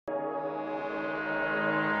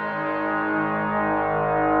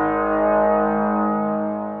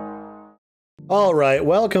Alright,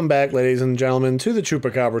 welcome back ladies and gentlemen to the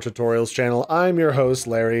Chupacabra Tutorials channel. I'm your host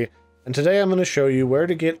Larry, and today I'm going to show you where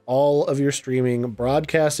to get all of your streaming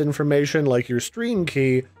broadcast information like your stream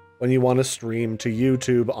key when you want to stream to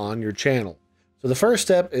YouTube on your channel. So the first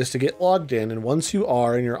step is to get logged in, and once you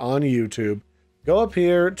are and you're on YouTube, go up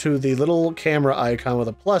here to the little camera icon with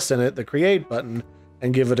a plus in it, the create button,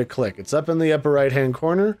 and give it a click. It's up in the upper right hand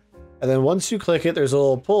corner, and then once you click it, there's a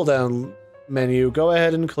little pull down menu. Go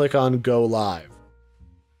ahead and click on Go Live.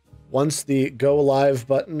 Once the Go Live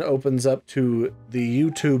button opens up to the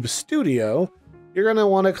YouTube Studio, you're going to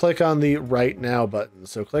want to click on the Right Now button.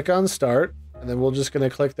 So click on Start, and then we're just going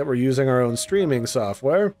to click that we're using our own streaming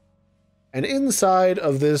software. And inside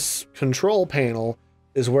of this control panel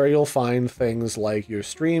is where you'll find things like your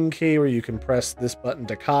stream key, where you can press this button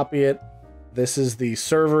to copy it. This is the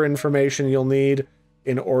server information you'll need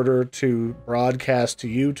in order to broadcast to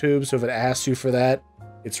YouTube. So if it asks you for that,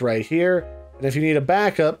 it's right here. And if you need a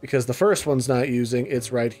backup, because the first one's not using,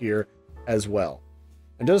 it's right here as well.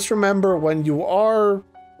 And just remember, when you are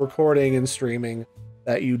recording and streaming,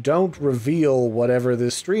 that you don't reveal whatever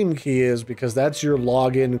this stream key is, because that's your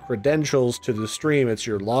login credentials to the stream. It's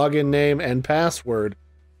your login name and password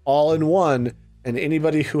all in one, and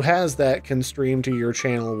anybody who has that can stream to your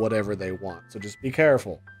channel whatever they want. So just be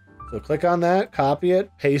careful. So click on that, copy it,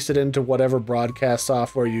 paste it into whatever broadcast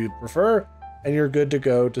software you prefer, and you're good to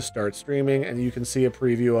go to start streaming, and you can see a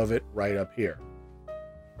preview of it right up here.